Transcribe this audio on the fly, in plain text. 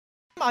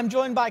I'm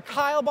joined by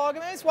Kyle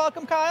Balgamase.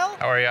 Welcome, Kyle.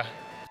 How are you?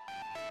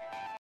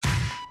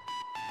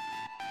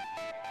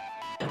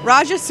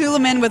 Raja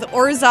Suleiman with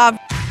Orzov.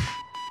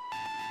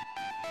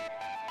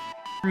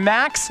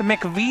 Max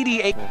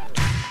McVitie.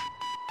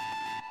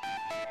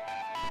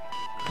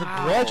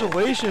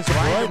 Congratulations,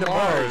 Brian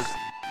DeMars.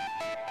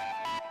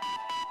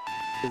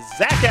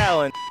 Zach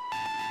Allen.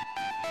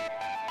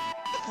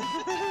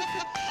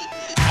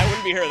 I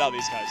wouldn't be here without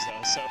these guys,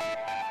 though. So.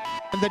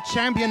 And the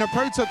champion of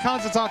Proto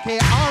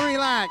Kanzatake, Ari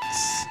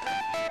Lax.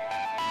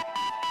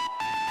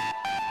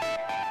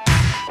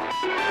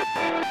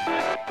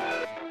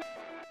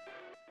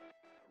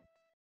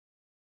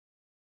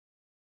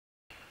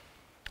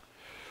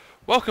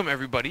 Welcome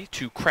everybody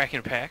to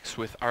Crackin' Packs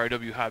with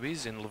RW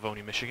Hobbies in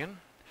Livonia, Michigan.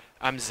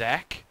 I'm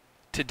Zach.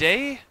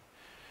 Today,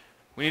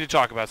 we need to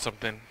talk about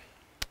something.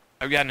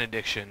 I've got an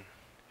addiction,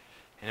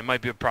 and it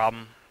might be a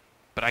problem,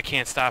 but I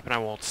can't stop and I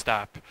won't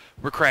stop.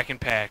 We're cracking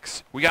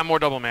packs. We got more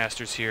Double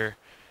Masters here.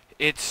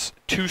 It's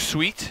too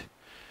sweet.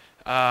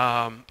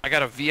 I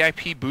got a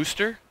VIP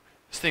booster.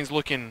 This thing's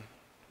looking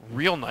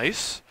real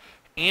nice,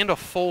 and a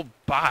full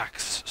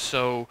box.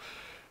 So,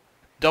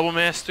 Double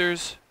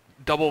Masters,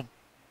 double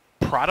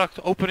product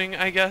opening,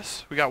 I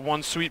guess. We got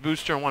one sweet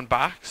booster and one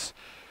box.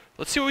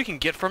 Let's see what we can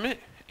get from it,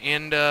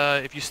 and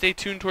if you stay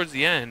tuned towards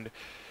the end,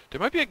 there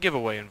might be a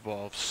giveaway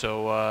involved,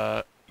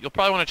 so you'll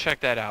probably want to check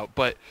that out.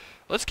 But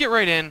let's get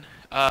right in.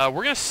 We're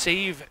going to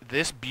save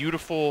this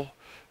beautiful,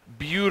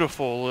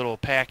 beautiful little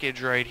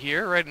package right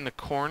here, right in the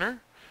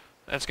corner.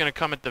 That's going to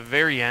come at the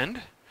very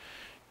end,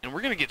 and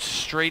we're going to get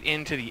straight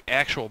into the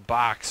actual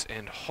box,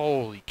 and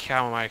holy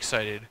cow, am I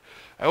excited.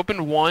 I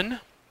opened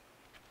one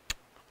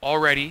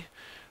already.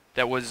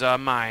 That was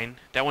mine.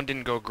 That one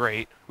didn't go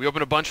great. We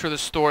opened a bunch for the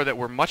store that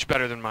were much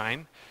better than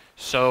mine.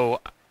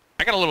 So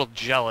I got a little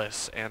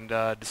jealous and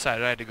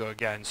decided I had to go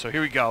again. So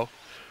here we go.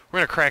 We're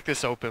going to crack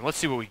this open. Let's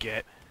see what we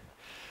get.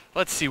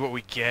 Let's see what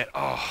we get.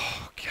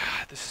 Oh,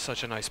 God. This is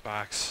such a nice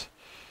box.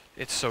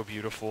 It's so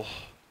beautiful.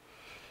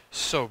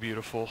 So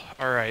beautiful.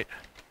 All right.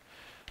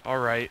 All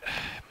right.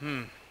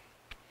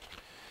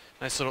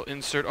 Nice little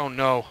insert. Oh,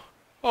 no.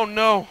 Oh,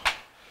 no.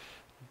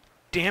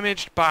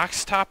 Damaged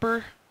box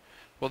topper.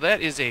 Well,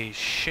 that is a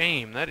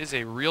shame. That is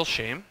a real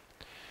shame.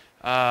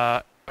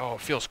 Oh,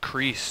 it feels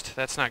creased.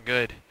 That's not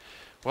good.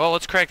 Well,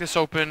 let's crack this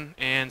open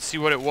and see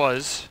what it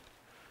was.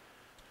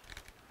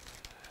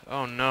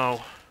 Oh,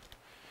 no.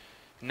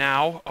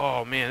 Now,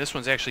 oh, man, this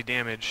one's actually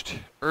damaged.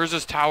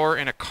 Urza's Tower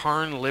and a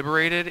Karn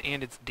Liberated,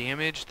 and it's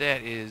damaged.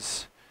 That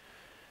is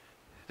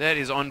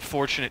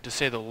unfortunate, to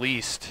say the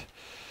least.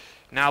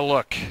 Now,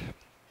 look.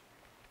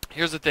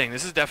 Here's the thing.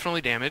 This is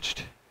definitely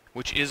damaged,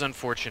 which is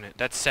unfortunate.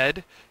 That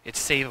said, it's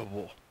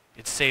savable.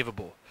 It's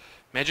savable.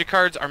 Magic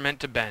cards are meant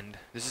to bend.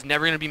 This is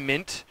never going to be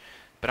mint,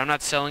 but I'm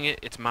not selling it.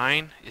 It's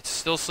mine. It's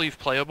still sleeve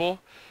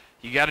playable.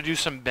 You got to do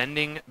some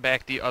bending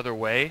back the other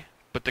way,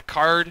 but the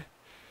card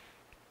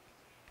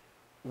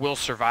will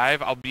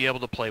survive. I'll be able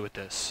to play with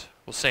this.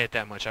 We'll say it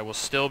that much. I will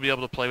still be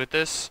able to play with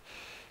this.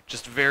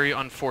 Just very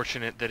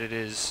unfortunate that it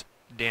is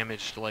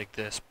damaged like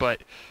this.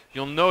 But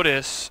you'll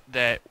notice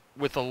that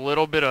with a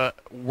little bit of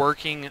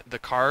working the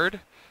card,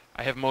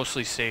 I have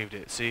mostly saved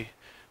it. See?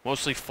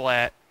 Mostly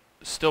flat.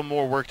 Still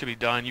more work to be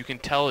done. You can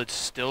tell it's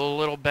still a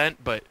little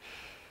bent, but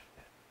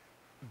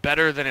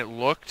better than it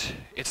looked.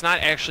 It's not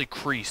actually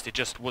creased. It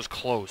just was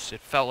close. It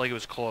felt like it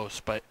was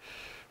close, but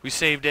we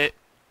saved it.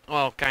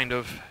 Well, kind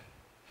of.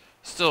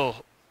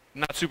 Still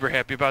not super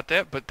happy about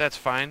that, but that's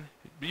fine.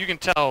 But you can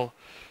tell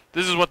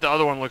this is what the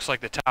other one looks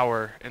like, the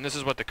tower, and this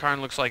is what the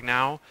Karn looks like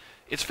now.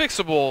 It's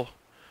fixable.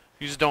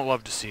 You just don't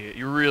love to see it.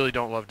 You really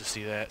don't love to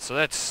see that. So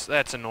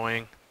that's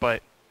annoying,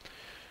 but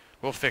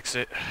we'll fix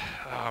it.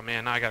 Oh,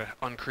 man, now I got to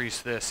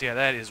uncrease this. Yeah,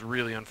 that is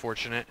really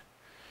unfortunate.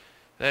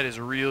 That is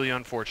really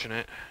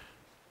unfortunate.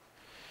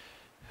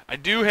 I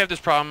do have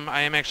this problem.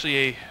 I am actually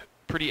a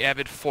pretty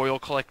avid foil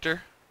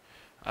collector,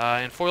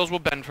 and foils will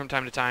bend from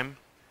time to time.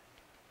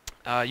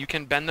 You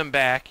can bend them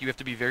back. You have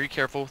to be very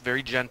careful,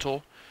 very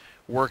gentle.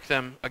 Work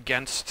them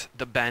against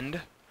the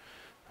bend.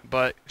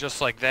 But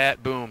just like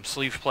that, boom,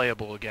 sleeve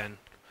playable again.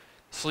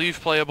 Sleeve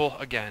playable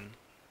again.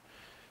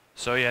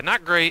 So yeah,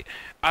 not great.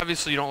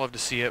 Obviously you don't love to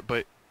see it,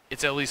 but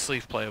it's at least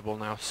sleeve playable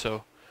now.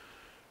 So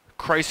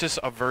crisis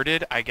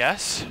averted, I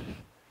guess.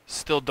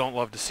 Still don't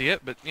love to see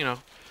it, but you know,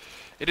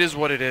 it is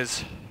what it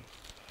is.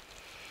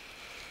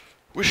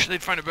 Wish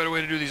they'd find a better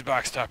way to do these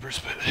box toppers,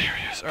 but there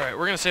it is. Alright,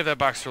 we're going to save that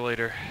box for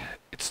later.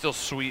 It's still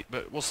sweet,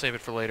 but we'll save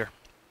it for later.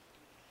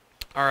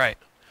 Alright,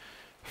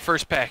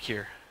 first pack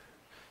here.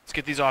 Let's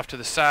get these off to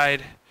the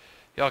side.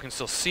 Y'all can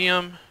still see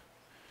them.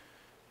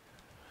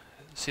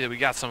 See that we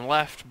got some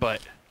left,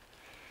 but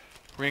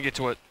we're going to get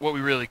to what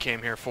we really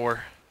came here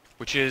for,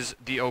 which is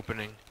the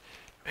opening.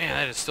 Man,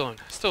 that is still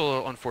a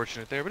little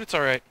unfortunate there, but it's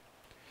alright.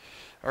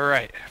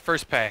 Alright,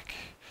 first pack.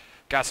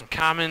 Got some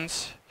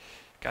commons.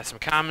 Got some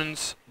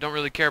commons. Don't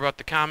really care about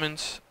the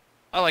commons.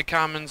 I like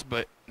commons,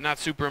 but not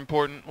super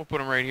important. We'll put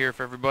them right here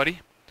for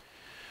everybody.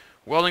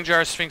 Welding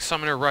Jar, Sphinx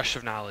Summoner, Rush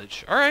of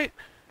Knowledge. Alright.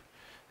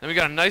 Then we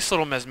got a nice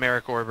little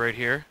Mesmeric Orb right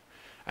here.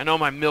 I know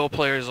my mill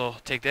players will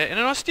take that. And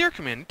an Austere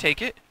Command,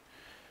 take it.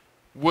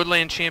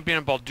 Woodland Champion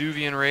and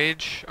Balduvian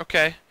Rage.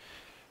 Okay.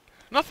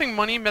 Nothing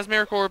money.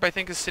 Mesmeric Orb, I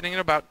think, is sitting at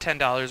about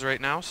 $10 right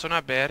now, so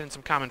not bad. And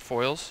some common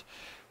foils.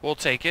 We'll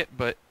take it,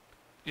 but,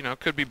 you know,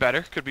 could be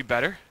better. Could be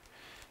better.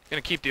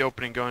 Gonna keep the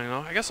opening going,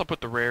 though. I guess I'll put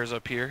the rares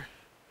up here.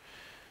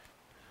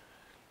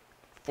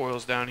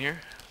 Foils down here.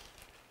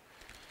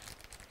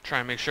 Try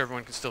and make sure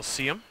everyone can still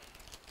see them.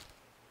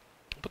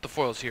 Put the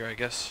foils here, I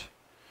guess.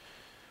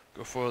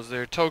 Go foils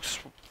there. Tokes,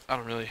 I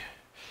don't really...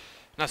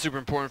 Not super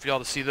important for y'all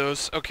to see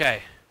those.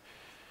 Okay.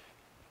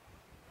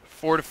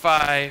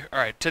 Fortify.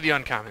 Alright, to the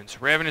uncommons.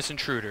 Ravenous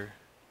Intruder.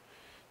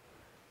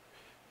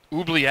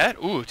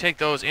 Oubliette. Ooh, take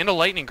those. And a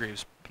Lightning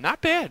Greaves. Not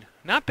bad.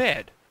 Not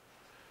bad.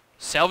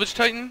 Salvage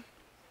Titan.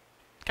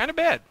 Kind of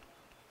bad.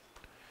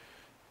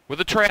 With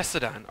a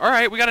Terastodon.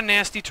 Alright, we got a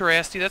nasty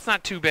Terasti. That's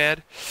not too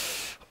bad.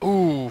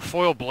 Ooh,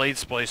 foil Blade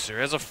Splicer.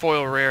 As a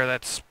foil rare,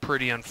 that's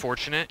pretty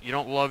unfortunate. You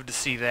don't love to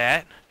see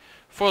that.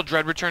 Foil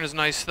Dread Return is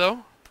nice,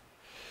 though.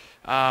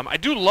 I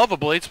do love a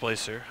Blade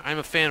Splicer. I'm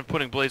a fan of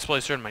putting Blade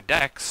Splicer in my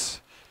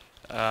decks.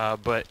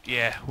 But,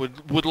 yeah,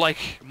 would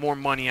like more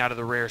money out of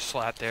the rare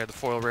slot there, the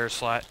foil rare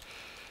slot.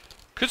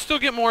 Could still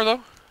get more,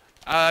 though.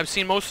 I've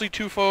seen mostly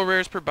 2 foil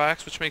rares per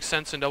box, which makes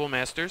sense in Double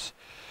Masters.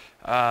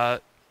 I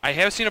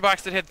have seen a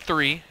box that had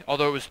 3,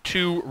 although it was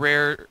 2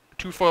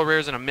 foil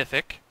rares and a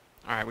mythic.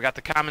 Alright, we got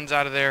the commons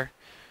out of there.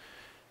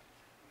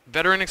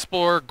 Veteran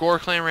Explorer, Gore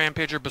Clan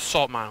Rampager,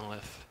 Basalt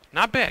Monolith.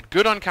 Not bad.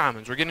 Good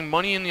uncommons. We're getting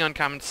money in the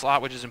uncommon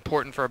slot, which is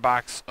important for a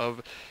box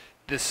of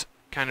this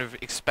kind of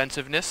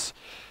expensiveness.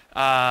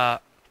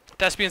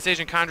 Thespian Sage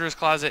and Conjurer's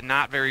Closet,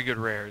 not very good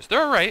rares.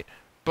 They're alright,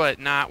 but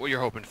not what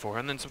you're hoping for.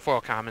 And then some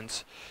foil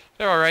commons.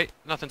 They're alright.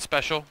 Nothing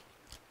special.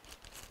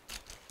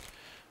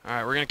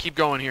 Alright, we're going to keep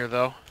going here,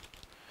 though.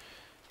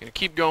 Going to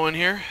keep going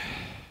here.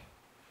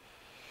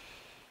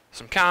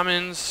 Some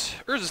commons.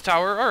 Urza's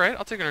Tower. Alright,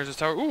 I'll take an Urza's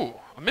Tower. Ooh,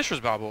 a Mishra's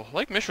Bauble.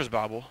 Like Mishra's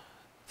Bauble.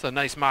 It's a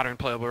nice modern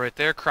playable right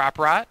there. Crop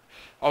Rot.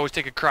 Always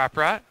take a Crop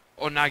Rot.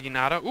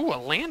 Onaginata. Ooh, a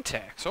Land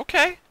Tax.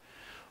 Okay.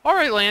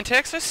 Alright, Land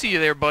Tax. I see you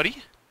there,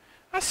 buddy.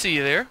 I see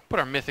you there. Put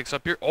our mythics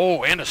up here.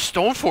 Oh, and a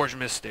Stoneforge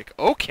Mystic.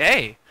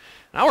 Okay.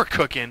 Now we're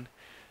cooking.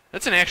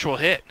 That's an actual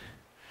hit.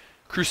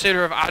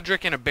 Crusader of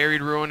Odric and a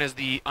Buried Ruin as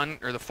the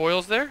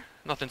foils there.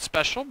 Nothing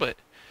special, but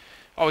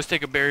always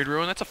take a Buried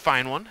Ruin. That's a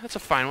fine one. That's a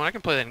fine one. I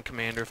can play that in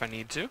Commander if I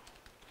need to.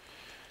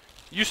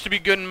 Used to be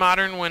good in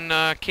Modern when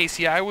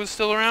KCI was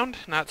still around.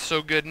 Not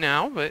so good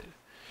now, but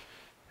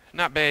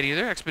not bad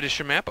either.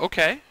 Expedition Map.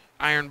 Okay.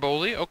 Iron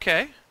Bowley.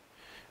 Okay.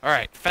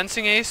 Alright.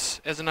 Fencing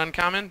Ace as an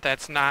uncommon.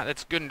 That's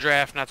good in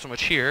Draft, not so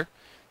much here.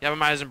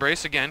 Yavimai's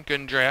Embrace. Again, good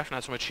in Draft,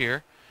 not so much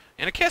here.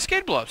 And a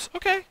Cascade Bluffs.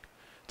 Okay.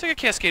 Take a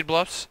Cascade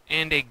Bluffs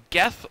and a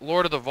Geth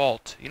Lord of the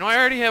Vault. You know, I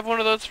already have one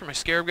of those for my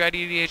Scarab Guide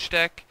EDH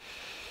deck.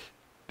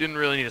 Didn't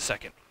really need a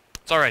second.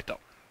 It's alright, though.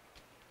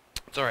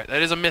 It's alright.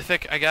 That is a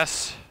mythic, I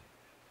guess.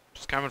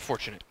 Just kind of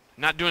unfortunate.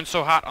 Not doing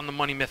so hot on the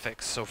money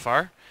mythics so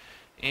far.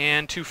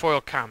 And 2 foil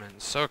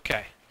commons.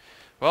 Okay.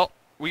 Well,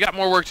 we got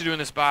more work to do in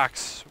this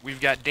box. We've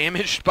got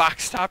damaged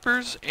box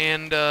toppers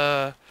and,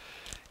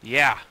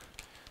 yeah.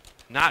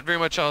 Not very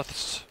much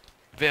else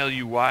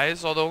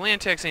value-wise, although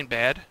Land Tax ain't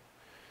bad.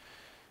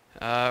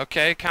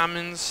 Okay,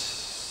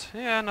 commons.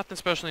 Yeah, nothing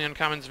special in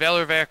uncommons.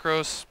 Valor of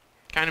Akros,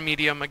 kind of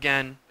medium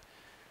again.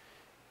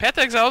 Path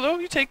to Exile, though,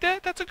 you take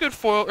that. That's a good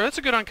foil, or that's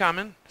a good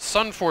uncommon.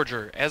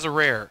 Sunforger as a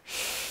rare.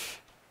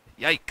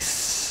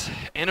 Yikes.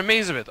 And a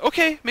Mazavith.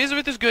 Okay,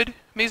 Mazavith is good.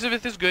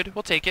 Mazavith is good.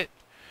 We'll take it.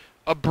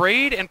 A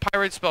Braid and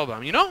Pyrite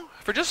Spellbomb. You know,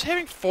 for just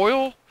having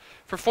foil,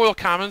 for foil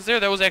commons there,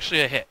 that was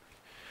actually a hit.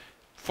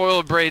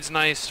 Foil Braid's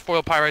nice.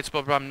 Foil Pyrite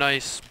Spellbomb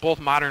nice. Both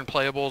modern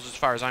playables as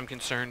far as I'm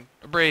concerned.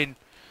 A Braid,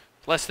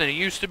 less than it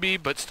used to be,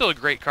 but still a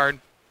great card.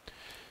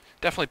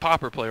 Definitely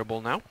Pauper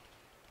playable now.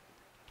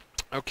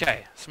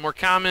 Okay, some more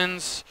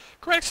commons.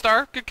 Chromatic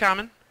Star, good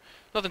common.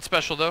 Nothing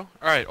special, though.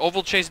 Alright,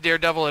 Oval Chase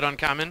Daredevil at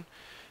uncommon.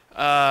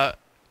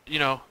 You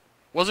know,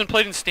 wasn't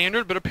played in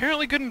Standard, but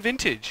apparently good in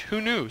Vintage. Who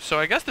knew? So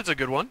I guess that's a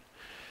good one.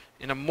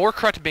 And a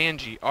Morkrut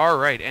Banji.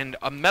 Alright, and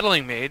a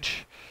Meddling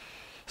Mage.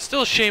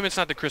 Still a shame it's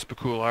not the Chris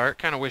Bakul art.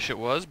 Kind of wish it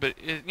was, but,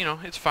 you know,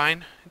 it's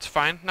fine. It's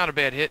fine. Not a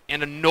bad hit.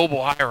 And a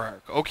Noble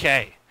Hierarch.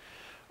 Okay.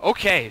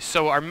 Okay,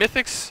 so our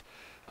Mythics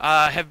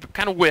have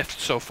kind of whiffed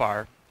so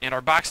far. And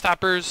our box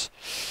toppers...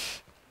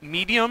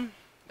 medium.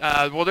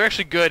 Well, they're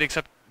actually good,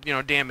 except, you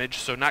know, damage,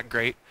 so not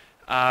great.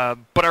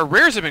 But our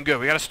rares have been good.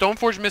 We got a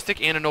Stoneforge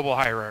Mystic and a Noble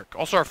Hierarch.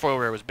 Also, our foil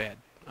rare was bad.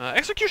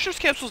 Executioner's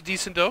Capsule's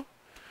decent, though.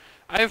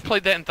 I have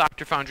played that in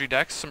Thopter Foundry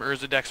decks, some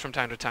Urza decks from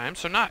time to time,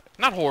 so not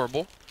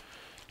horrible.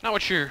 Not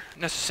what you're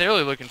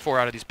necessarily looking for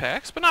out of these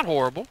packs, but not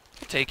horrible.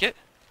 We'll take it.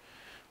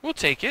 We'll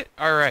take it.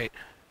 Alright.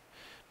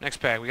 Next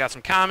pack. We got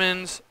some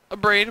commons. A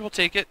Braid. We'll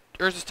take it.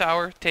 Urza's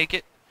Tower. Take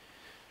it.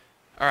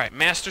 Alright.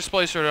 Master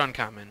Splicer at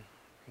uncommon.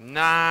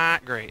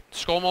 Not great.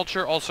 Skull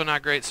Mulcher, also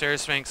not great. Sarah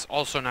Sphinx,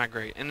 also not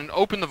great. And then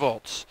Open the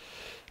Vaults.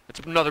 That's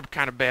another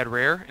kind of bad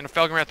rare. And a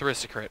Felgenrath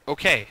Aristocrat.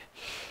 Okay.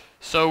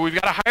 So we've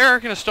got a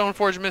Hierarch and a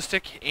Stoneforge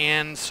Mystic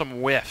and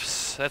some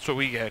whiffs. That's what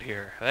we got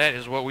here. That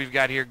is what we've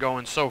got here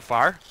going so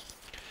far.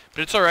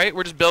 But it's alright.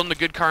 We're just building the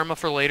good karma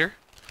for later.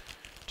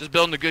 Just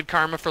building the good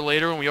karma for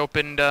later when we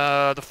opened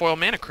the foil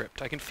Mana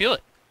Crypt. I can feel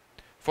it.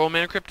 Foil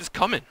Mana Crypt is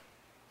coming.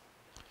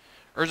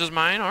 Urza's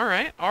Mine.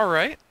 Alright.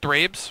 Alright.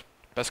 Thrabes.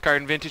 Best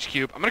card in Vintage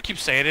Cube. I'm going to keep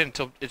saying it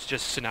until it's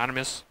just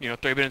synonymous. You know,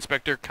 Thraben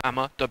Inspector,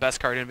 comma, the best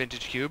card in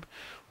Vintage Cube.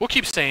 We'll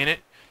keep saying it.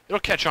 It'll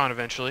catch on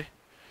eventually.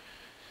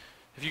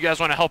 If you guys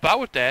want to help out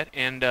with that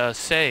and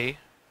say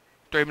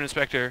Thraben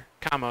Inspector,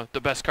 comma,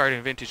 the best card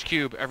in Vintage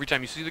Cube every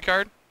time you see the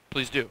card,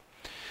 please do.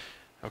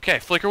 Okay,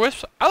 Flicker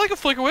Wisp. I like a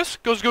Flicker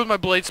Wisp. Goes good with my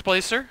Blade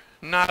Splicer.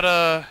 Not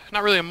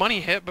really a money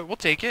hit, but we'll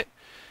take it.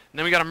 And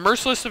then we got a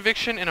Merciless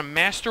Eviction and a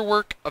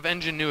Masterwork of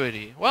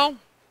Ingenuity. Well,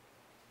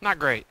 not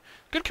great.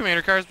 Good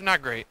commander cards, but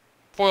not great.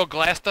 Foil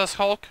Glass Dust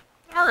Hulk.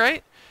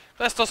 Alright.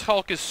 Glass Dust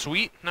Hulk is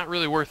sweet. Not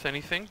really worth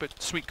anything,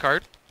 but sweet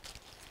card.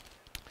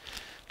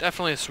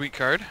 Definitely a sweet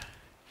card.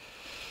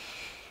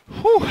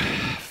 Whew.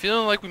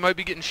 Feeling like we might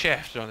be getting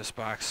shafted on this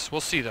box.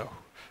 We'll see, though.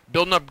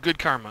 Building up good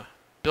karma.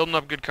 Building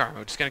up good karma.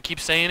 We're just going to keep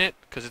saying it,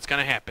 because it's going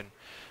to happen.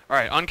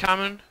 Alright,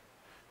 uncommon.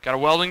 Got a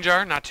Welding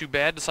Jar. Not too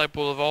bad.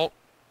 Disciple of the Vault.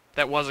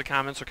 That was a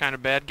common, so kind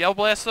of bad. Gale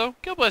Blast, though.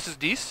 Gale Blast is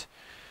decent.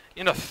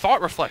 And a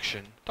Thought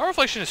Reflection. Thought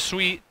Reflection is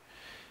sweet.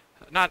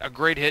 Not a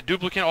great hit.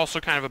 Duplicate, also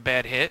kind of a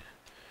bad hit.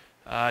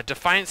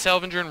 Defiant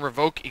Salvenger and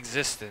Revoke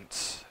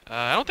Existence.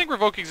 I don't think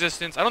Revoke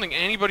Existence, I don't think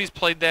anybody's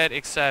played that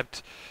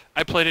except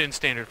I played it in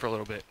Standard for a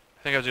little bit.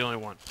 I think I was the only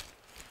one.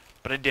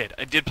 But I did.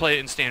 I did play it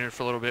in Standard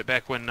for a little bit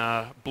back when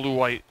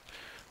Blue-White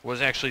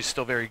was actually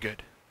still very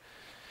good.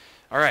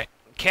 Alright.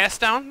 Cast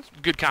Down.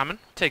 Good common.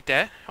 Take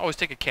that. Always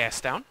take a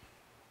Cast Down.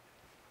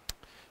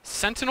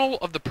 Sentinel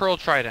of the Pearl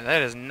Trident.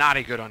 That is not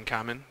a good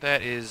uncommon.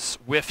 That is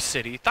Whiff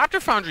City.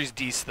 Thopter Foundry's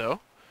decent, though.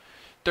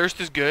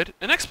 Thirst is good.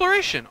 And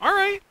Exploration.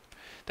 Alright.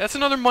 That's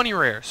another money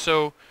rare.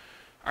 So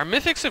our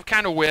mythics have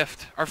kind of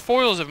whiffed. Our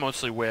foils have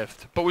mostly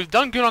whiffed. But we've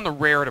done good on the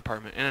rare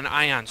department and an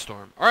Ion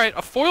Storm. Alright,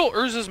 a foil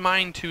Urza's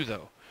Mine too,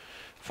 though.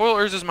 Foil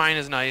Urza's Mine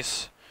is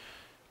nice.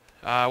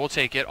 We'll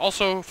take it.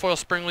 Also, foil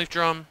Springleaf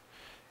Drum.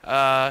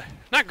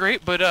 Not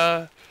great,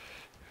 but,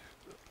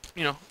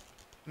 you know,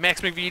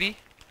 Max McVitie,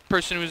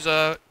 person who's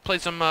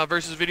played some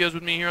versus videos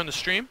with me here on the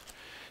stream.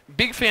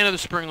 Big fan of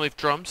the Springleaf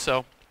Drum,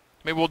 so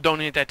maybe we'll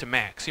donate that to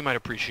Max. He might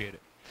appreciate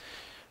it.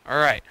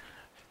 Alright.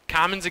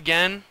 Commons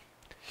again.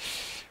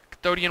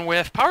 Cathodian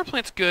Whiff. Power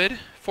Plant's good.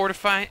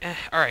 Fortify.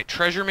 Alright,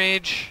 Treasure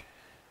Mage.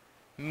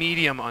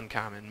 Medium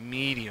uncommon.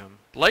 Medium.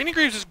 Lightning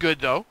Greaves is good,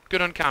 though.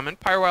 Good uncommon.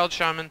 Pyrowild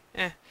Shaman.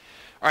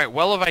 Alright,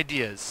 Well of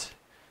Ideas.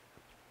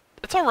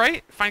 That's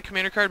alright. Fine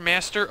commander card.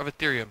 Master of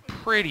Ethereum.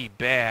 Pretty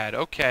bad.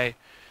 Okay.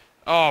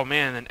 Oh,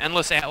 man. And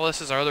Endless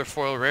Atlas is our other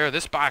foil rare.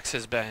 This box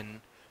has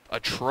been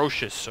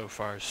atrocious so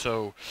far.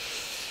 So,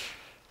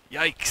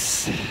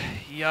 yikes.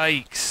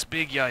 Yikes.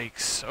 Big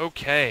yikes.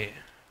 Okay.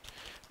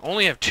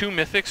 Only have 2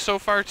 mythics so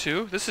far,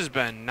 too. This has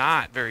been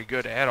not very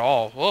good at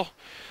all. Well,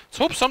 let's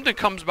hope something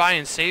comes by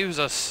and saves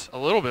us a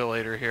little bit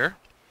later here.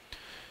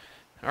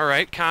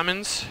 Alright,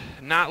 commons.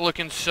 Not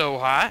looking so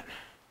hot.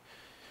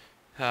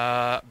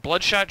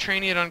 Bloodshot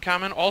Trainee at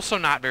uncommon. Also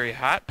not very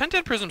hot.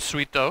 Pentad Prism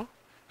sweet, though.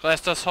 Glass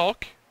Dust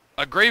Hulk.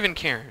 A Graven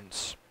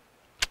Cairns.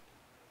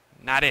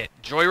 Not it.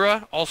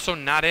 Joyra. Also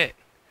not it.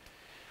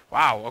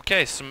 Wow,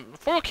 okay. Some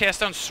foil Cast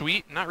Down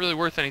sweet. Not really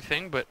worth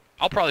anything, but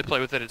I'll probably play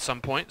with it at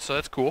some point, so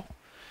that's cool.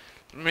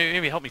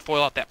 Maybe help me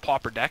foil out that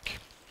Pauper deck.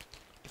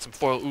 Get some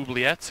foil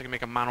Oubliettes. I can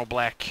make a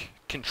mono-black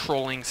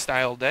controlling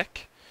style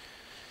deck.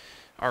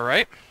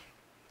 Alright.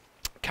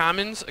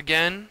 Commons,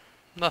 again.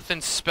 Nothing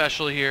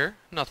special here.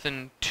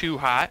 Nothing too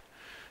hot.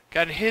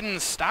 Got a hidden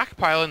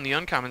stockpile in the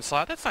uncommon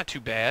slot. That's not too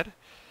bad.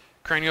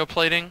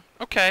 Cranioplating.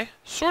 Okay.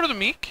 Sword of the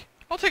Meek.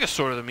 I'll take a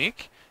Sword of the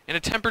Meek. And a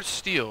Tempered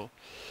Steel.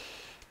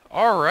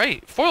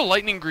 Alright. Foil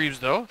Lightning Greaves,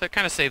 though. That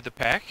kind of saved the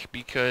pack,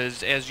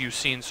 because as you've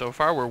seen so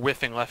far, we're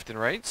whiffing left and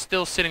right.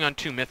 Still sitting on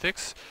 2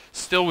 mythics.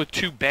 Still with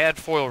 2 bad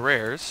foil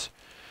rares.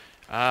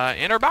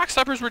 And our box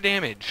stoppers were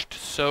damaged.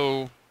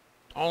 So,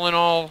 all in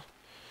all,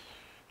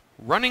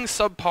 running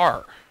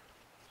subpar.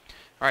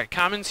 Alright,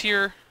 commons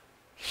here.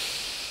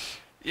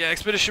 Yeah,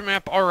 Expedition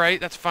Map,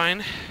 alright, that's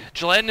fine.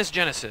 Gelatinous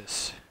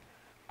Genesis.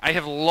 I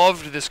have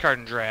loved this card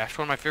in draft.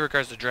 One of my favorite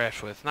cards to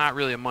draft with. Not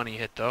really a money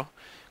hit, though.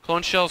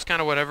 Clone Shell's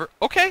kind of whatever.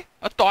 Okay,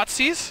 a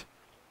Thoughtseize.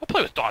 We'll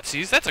play with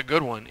Thoughtseize. That's a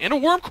good one. And a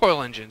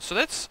Wormcoil Engine, so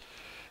that's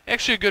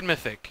actually a good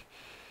mythic.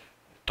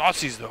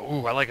 Thoughtseize, though.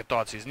 Ooh, I like a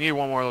Thoughtseize. Need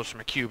one more of those for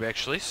my cube,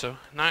 actually, so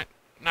not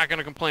going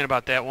to complain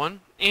about that one.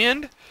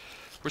 And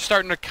we're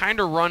starting to kind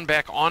of run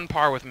back on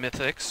par with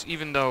mythics,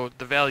 even though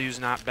the value's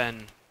not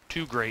been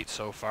too great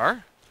so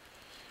far.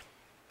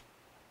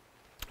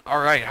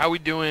 Alright, how we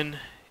doing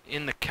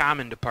in the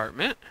common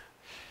department?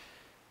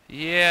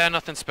 Yeah,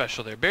 nothing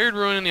special there. Buried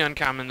Ruin in the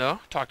uncommon, though.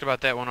 Talked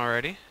about that one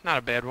already. Not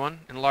a bad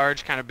one.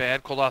 Enlarge, kind of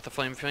bad. Cold Off the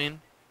Flame Fiend,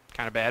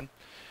 kind of bad.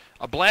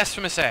 A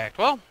Blasphemous Act.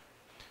 Well,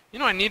 you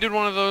know, I needed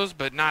one of those,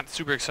 but not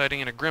super exciting.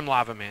 And a Grim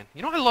Lava Man.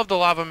 You know, I love the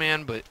Lava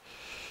Man, but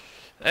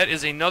that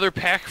is another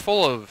pack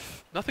full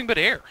of nothing but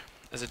air.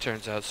 as it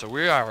turns out. So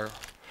we are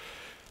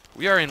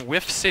in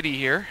Whiff City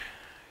here,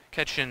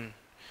 catching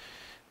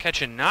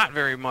not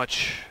very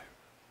much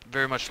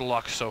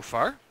luck so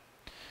far.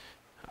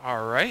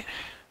 All right.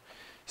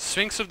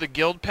 Sphinx of the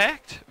Guild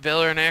Pact,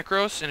 Valor and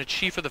Akros, and a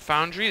Chief of the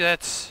Foundry.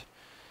 That's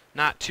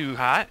not too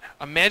hot.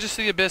 A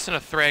Majesty of the Abyss and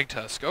a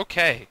Thragtusk.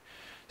 Okay.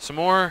 Some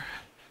more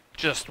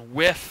just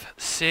Whiff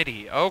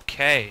City.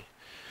 Okay.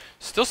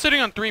 Still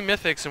sitting on 3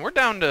 mythics, and we're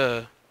down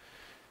to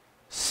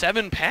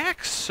 7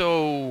 packs,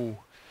 so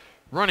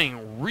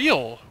running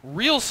real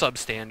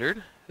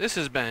substandard. This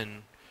has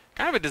been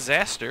kind of a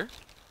disaster.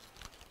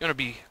 Gonna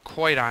be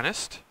quite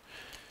honest.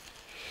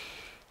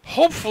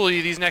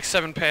 Hopefully these next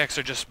 7 packs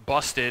are just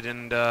busted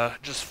and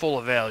just full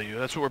of value.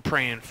 That's what we're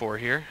praying for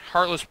here.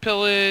 Heartless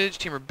Pillage,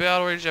 Teamer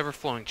Battle Rage,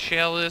 Everflowing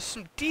Chalice,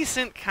 some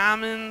decent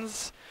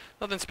commons.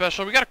 Nothing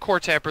special. We got a core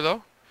tapper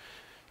though.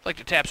 Like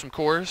to tap some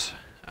cores.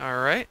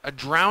 Alright. A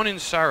Drown in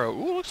Sorrow.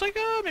 Ooh, looks like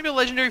maybe a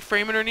legendary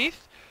frame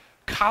underneath.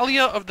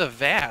 Kalia of the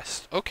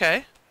Vast.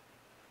 Okay.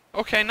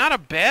 Okay, not a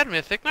bad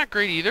mythic. Not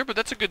great either, but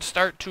that's a good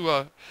start to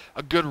a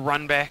good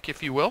run back,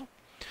 if you will.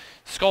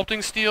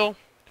 Sculpting Steel.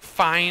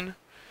 Fine.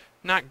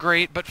 Not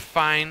great, but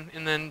fine.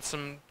 And then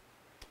some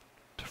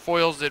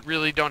foils that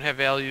really don't have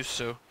value,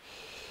 so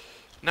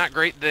not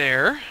great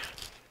there.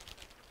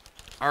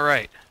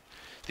 Alright.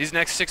 These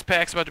next 6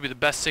 packs are about to be the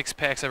best 6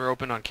 packs ever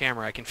opened on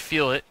camera. I can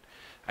feel it.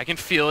 I can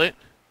feel it.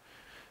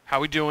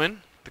 How we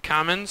doing? The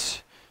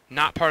commons,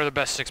 not part of the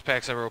best 6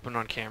 packs ever opened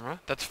on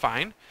camera. That's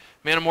fine.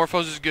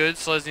 Manamorphose is good.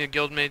 Selesnya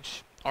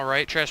Guildmage.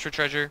 Alright. Trash for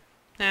Treasure.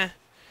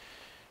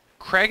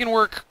 Crackin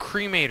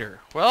Cremator.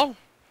 Well,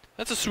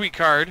 that's a sweet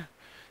card.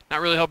 Not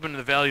really helping in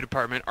the value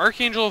department.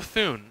 Archangel of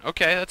Thune.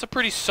 Okay, that's a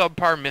pretty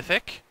subpar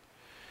mythic.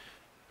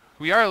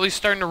 We are at least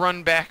starting to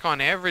run back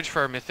on average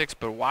for our mythics,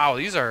 but wow,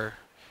 these are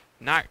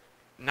not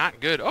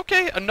good.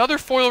 Okay, another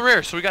foil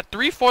rare. So we got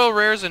 3 foil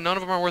rares and none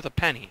of them are worth a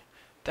penny.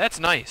 That's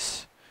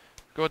nice.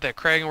 Go with that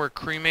Craggenwork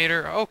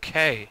Cremator.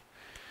 Okay.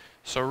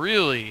 So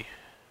really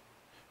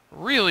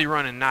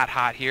running not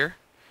hot here.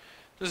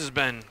 This has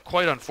been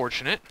quite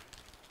unfortunate.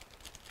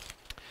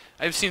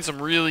 I've seen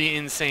some really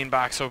insane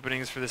box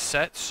openings for this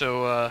set,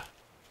 so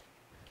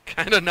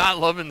kind of not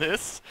loving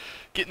this.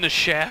 Getting the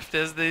shaft,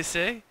 as they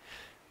say.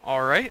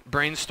 All right,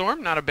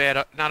 Brainstorm, not a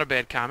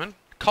bad common.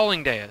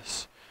 Culling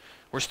Deus.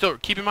 We're still,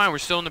 keep in mind, we're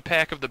still in the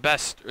pack of the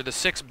best, or the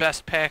 7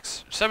 best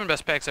packs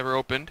ever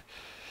opened.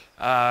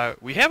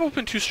 We have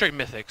opened 2 straight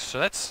mythics, so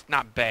that's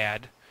not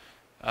bad.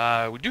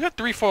 We do have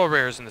 3 foil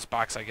rares in this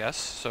box, I guess,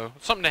 so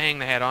something to hang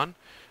the hat on.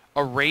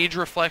 A Rage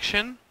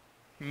Reflection,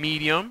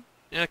 medium,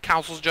 and a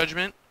Council's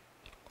Judgment.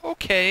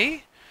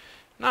 Okay,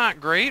 not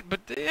great,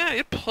 but yeah,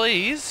 it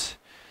plays.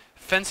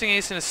 Fencing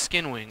Ace and a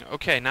Skinwing.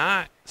 Okay,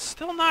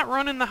 still not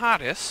running the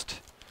hottest.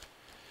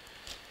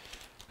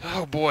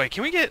 Oh boy,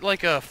 can we get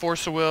like a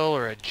Force of Will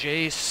or a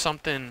Jace,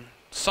 something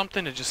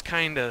to just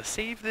kind of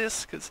save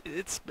this? Because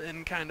it's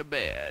been kind of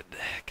bad.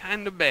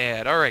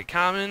 Alright,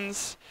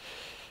 commons,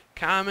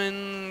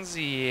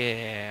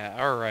 yeah.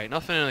 Alright,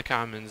 nothing in the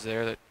commons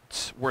there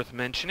that's worth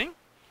mentioning.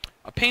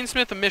 A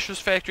Painsmith, a Mishra's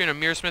Factory, and a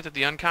Mirrorsmith at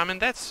the uncommon.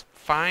 That's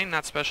fine,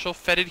 not special.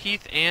 Fetid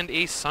Heath and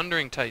a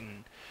Sundering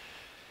Titan.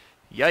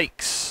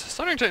 Yikes.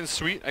 Sundering Titan's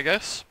sweet, I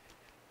guess.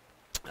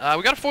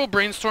 We got a foil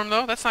Brainstorm,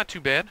 though. That's not too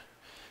bad.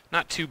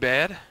 Not too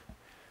bad.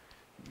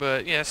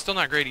 But, yeah, still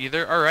not great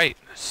either. Alright.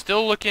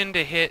 Still looking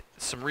to hit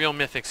some real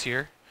mythics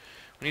here.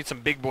 We need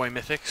some big boy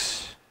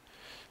mythics.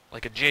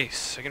 Like a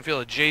Jace. I can feel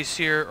a Jace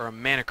here or a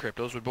Mana Crypt.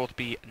 Those would both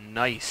be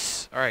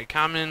nice. Alright,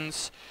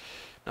 commons.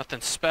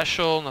 Nothing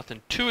special.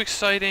 Nothing too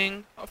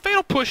exciting. A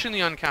Fatal Push in the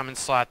uncommon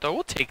slot, though.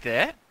 We'll take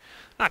that.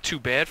 Not too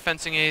bad.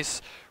 Fencing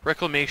Ace,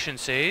 Reclamation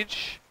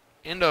Sage,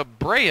 and a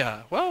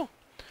Breya. Well,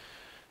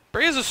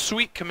 Breya's a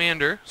sweet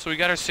commander, so we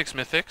got our 6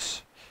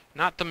 mythics.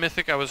 Not the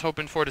mythic I was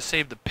hoping for to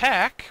save the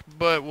pack,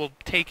 but we'll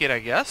take it, I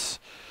guess.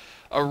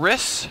 A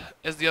Riss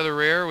as the other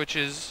rare, which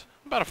is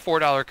about a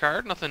 $4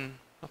 card. Nothing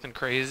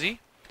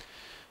crazy.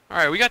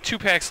 Alright, we got 2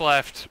 packs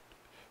left.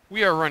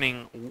 We are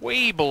running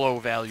way below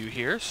value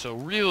here, so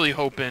really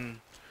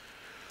hoping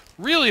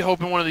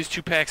one of these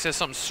 2 packs has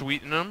something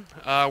sweet in them.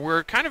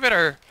 We're kind of at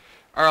our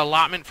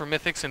allotment for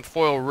mythics and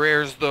foil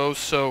rares, though,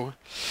 so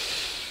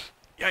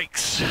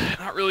yikes.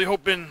 Not really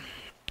hoping,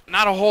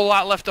 not a whole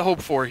lot left to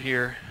hope for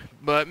here.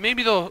 But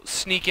maybe they'll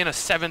sneak in a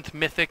 7th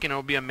mythic and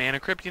it'll be a Mana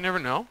Crypt. You never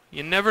know.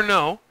 You never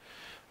know.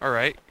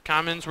 Alright,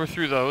 commons, we're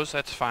through those.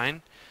 That's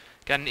fine.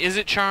 Got an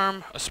Izzet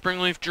Charm, a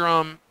Springleaf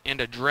Drum, and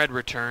a Dread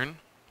Return.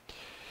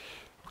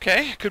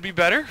 Okay, could be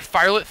better.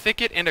 Firelit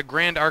Thicket and a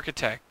Grand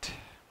Architect.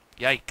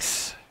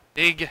 Yikes.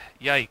 Big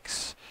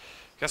yikes.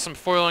 Got some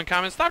foil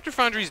uncommons. Dr.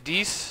 Foundry's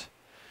decent.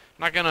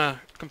 Not gonna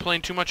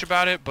complain too much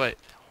about it, but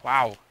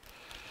wow.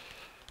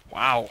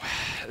 Wow.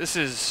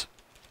 This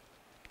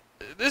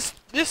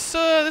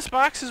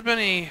box has been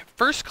a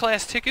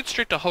first-class ticket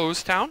straight to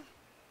Hosetown.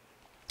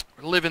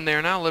 We're living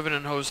there now, living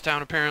in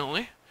Hosetown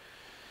apparently.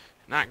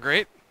 Not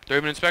great.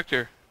 Thurman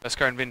Inspector, best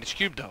card in Vintage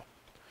Cube though.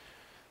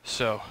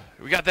 So,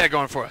 we got that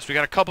going for us. We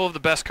got a couple of the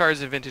best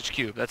cards in Vintage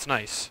Cube. That's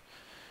nice.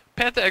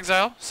 Path to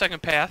Exile,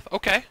 second path.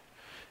 Okay.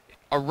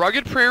 a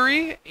Rugged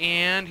Prairie,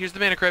 and here's the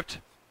Mana Crypt.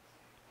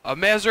 A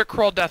Mazurk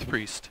Crawl Death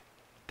Priest.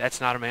 That's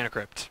not a Mana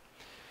Crypt.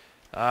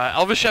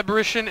 Elvish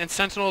Apparition and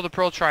Sentinel of the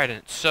Pearl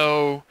Trident.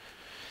 So,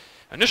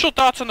 initial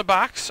thoughts on the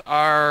box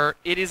are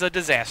it is a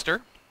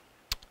disaster.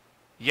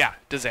 Yeah,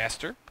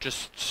 disaster.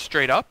 Just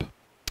straight up.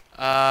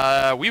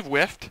 We've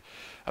whiffed.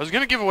 I was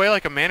going to give away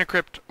like a Mana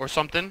Crypt or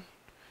something.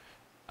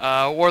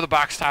 Or the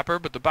box topper,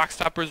 but the box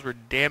toppers were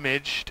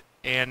damaged.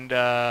 And,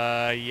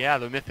 yeah,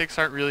 the mythics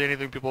aren't really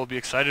anything people will be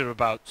excited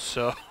about.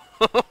 So,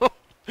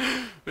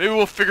 maybe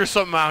we'll figure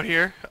something out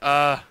here.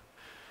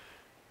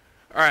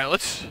 Alright,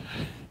 let's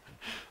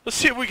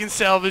see if we can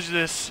salvage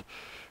this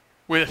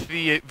with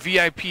the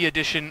VIP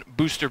edition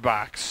booster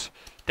box.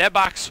 That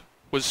box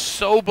was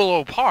so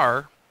below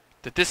par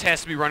that this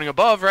has to be running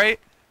above, right?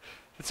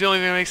 That's the only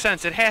thing that makes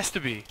sense. It has to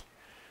be.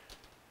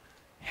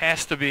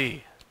 Has to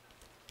be.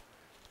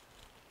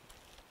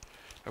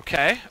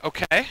 Okay,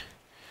 okay.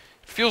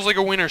 Feels like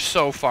a winner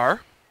so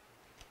far.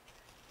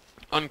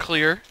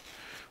 Unclear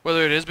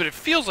whether it is, but it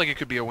feels like it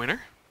could be a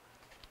winner.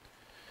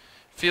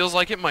 Feels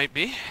like it might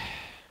be.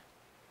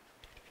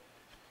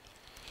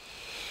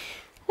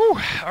 Whew,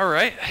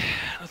 alright.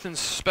 Nothing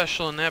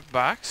special in that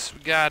box.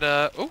 We got,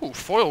 ooh,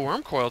 foil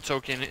worm coil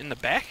token in the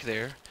back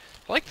there.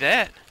 I like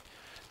that.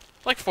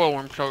 I like foil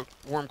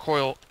worm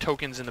coil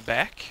tokens in the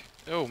back.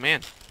 Oh,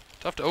 man.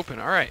 Tough to open.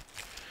 Alright.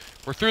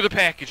 We're through the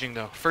packaging,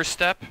 though. First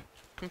step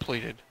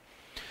completed.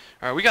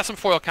 Alright, we got some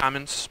foil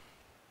commons.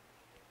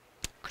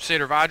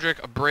 Crusader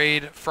Vodric, a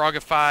Braid,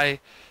 Frogify,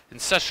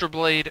 Ancestral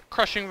Blade,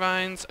 Crushing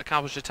Vines,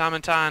 Accomplished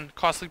Automaton,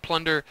 Costly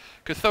Plunder,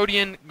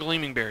 Cathodian,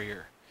 Gleaming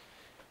Barrier.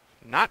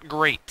 Not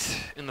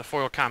great in the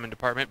foil common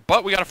department,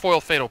 but we got a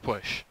foil Fatal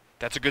Push.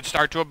 That's a good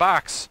start to a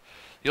box.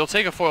 You'll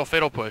take a foil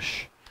Fatal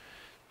Push.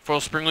 Foil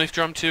Springleaf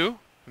Drum 2,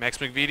 Max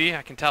McVitie.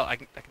 I can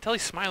tell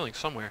he's smiling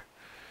somewhere.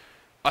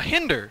 A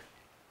Hinder.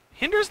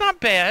 Hinder's not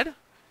bad.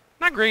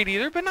 Not great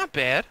either, but not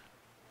bad.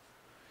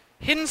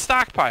 Hidden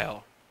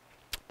Stockpile.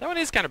 That one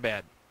is kind of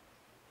bad.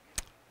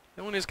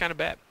 That one is kind of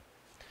bad.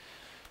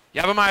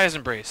 Yavimai's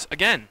Embrace.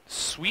 Again,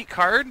 sweet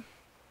card.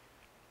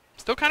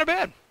 Still kind of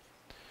bad.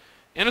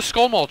 And a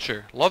Skull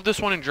Mulcher. Love this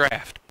one in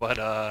draft, but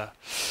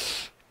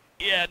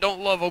yeah,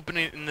 don't love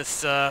opening it in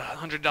this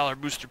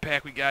 $100 booster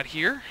pack we got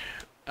here.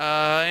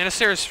 And a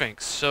Sarah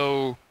Sphinx.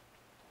 So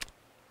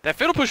that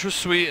Fatal Push was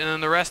sweet, and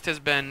then the rest has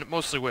been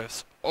mostly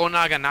whiffs.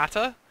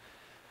 Onaganata.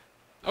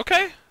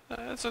 Okay,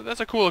 that's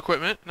a cool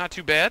equipment. Not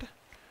too bad.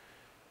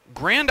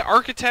 Grand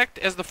Architect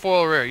as the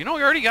foil rare. You know,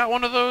 we already got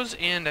one of those,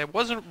 and I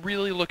wasn't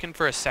really looking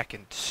for a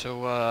second.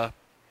 So,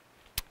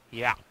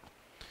 yeah.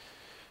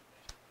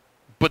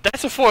 But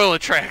that's a foil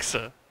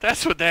Atraxa.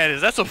 That's what that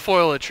is. That's a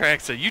foil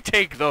Atraxa. You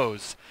take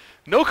those.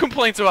 No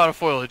complaints about a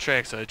foil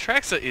Atraxa.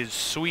 Atraxa is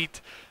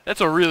sweet.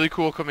 That's a really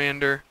cool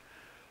commander.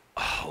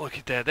 Oh, look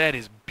at that. That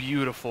is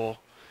beautiful.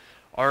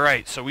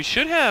 Alright, so we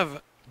should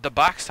have the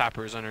box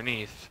toppers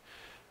underneath.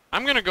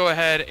 I'm going to go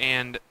ahead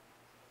and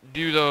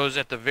do those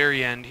at the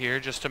very end here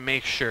just to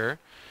make sure.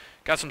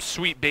 Got some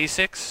sweet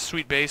basics.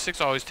 Sweet basics.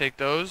 Always take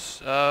those.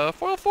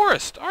 Foil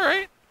Forest.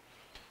 Alright.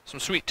 Some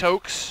sweet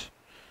tokes.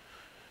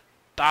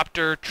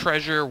 Thopter,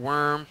 Treasure,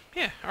 Worm.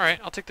 Yeah, alright.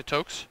 I'll take the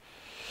tokes.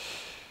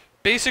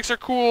 Basics are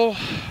cool.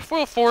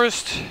 Foil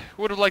Forest.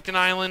 Would have liked an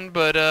island,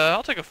 but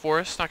I'll take a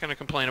forest. Not going to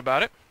complain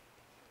about it.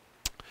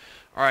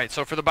 Alright,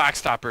 so for the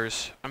box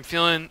toppers, I'm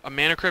feeling a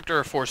Mana Crypt or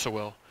a Force of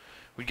Will.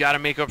 We got to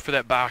make up for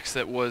that box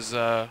that was,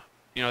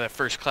 you know, that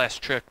first class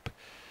trip.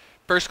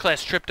 First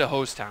class trip to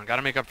Hosetown. Got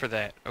to make up for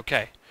that.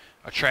 Okay.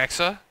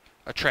 Atraxa.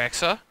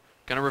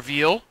 Gonna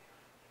reveal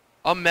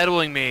a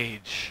Meddling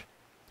Mage.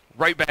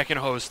 Right back in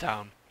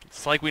Hosetown.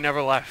 It's like we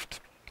never left.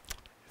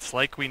 It's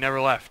like we never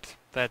left.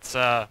 That's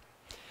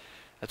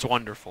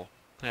wonderful.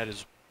 That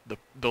is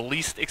the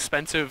least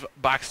expensive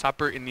box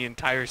topper in the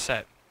entire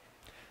set.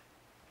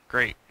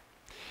 Great.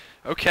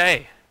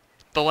 Okay.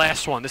 The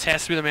last one. This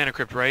has to be the Mana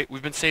Crypt, right?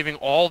 We've been saving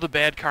all the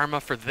bad karma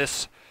for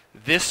this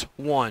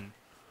one.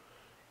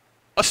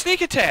 A Sneak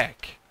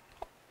Attack.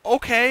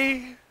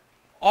 Okay.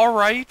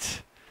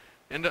 Alright.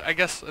 And I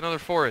guess another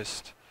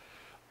Forest.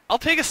 I'll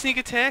take a Sneak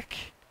Attack.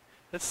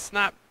 That's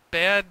not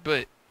bad,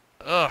 but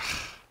ugh.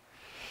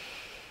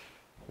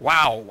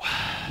 Wow.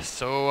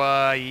 So,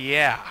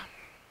 yeah.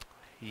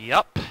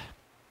 Yup.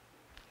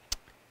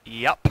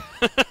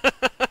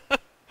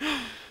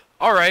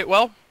 Alright,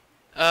 well,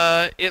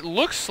 it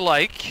looks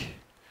like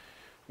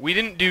we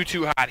didn't do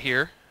too hot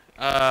here.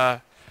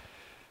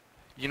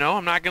 You know,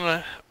 I'm not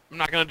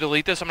gonna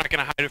delete this. I'm not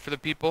gonna hide it for the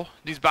people.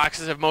 These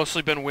boxes have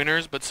mostly been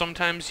winners, but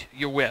sometimes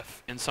you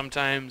whiff, and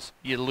sometimes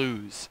you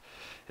lose.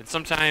 And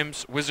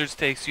sometimes Wizards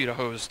takes you to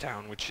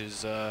Hosetown, which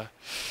is, yeah,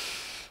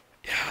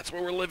 that's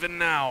where we're living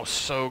now.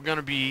 So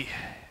gonna be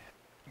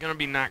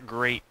not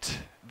great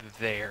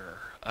there.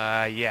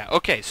 Yeah.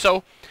 Okay.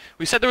 So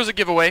we said there was a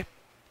giveaway.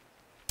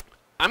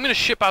 I'm gonna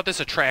ship out this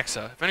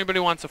Atraxa. If anybody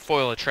wants a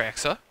foil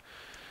Atraxa,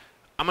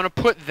 I'm gonna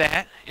put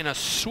that in a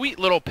sweet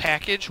little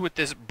package with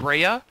this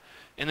Brea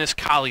and this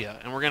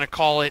Kalia, and we're gonna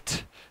call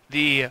it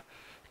the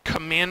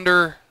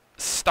Commander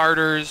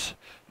Starters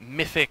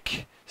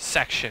Mythic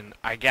section,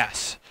 I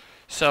guess.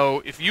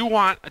 So if you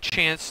want a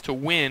chance to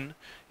win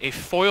a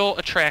foil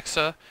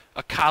Atraxa,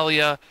 a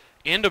Kalia,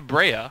 and a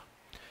Brea,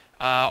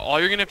 all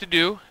you're going to have to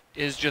do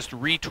is just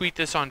retweet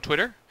this on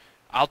Twitter.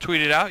 I'll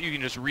tweet it out. You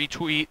can just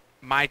retweet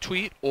my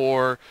tweet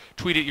or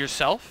tweet it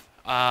yourself.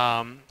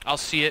 I'll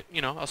see it,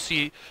 I'll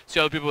see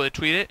other people that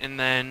tweet it, and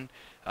then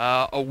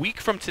a week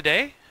from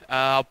today,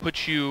 I'll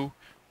put you,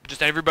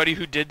 just everybody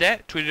who did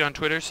that, tweeted on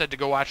Twitter, said to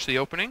go watch the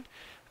opening.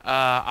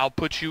 I'll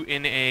put you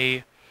in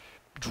a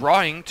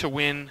drawing to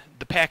win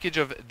the package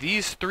of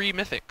these 3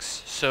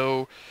 mythics.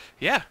 So,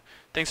 yeah.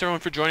 Thanks everyone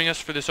for joining us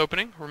for this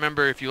opening.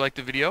 Remember, if you like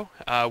the video,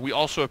 we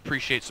also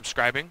appreciate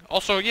subscribing.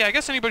 Also, yeah, I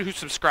guess anybody who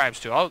subscribes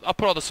to, I'll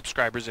put all the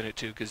subscribers in it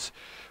too, because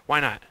why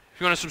not? If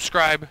you want to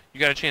subscribe, you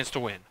got a chance to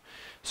win.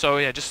 So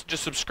yeah, just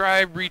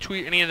subscribe,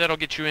 retweet, any of that'll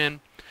get you in.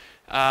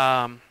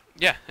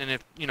 Yeah, and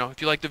if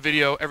you like the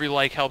video, every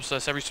like helps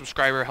us, every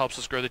subscriber helps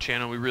us grow the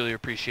channel. We really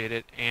appreciate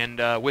it.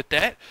 And with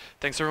that,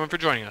 thanks everyone for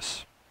joining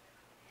us.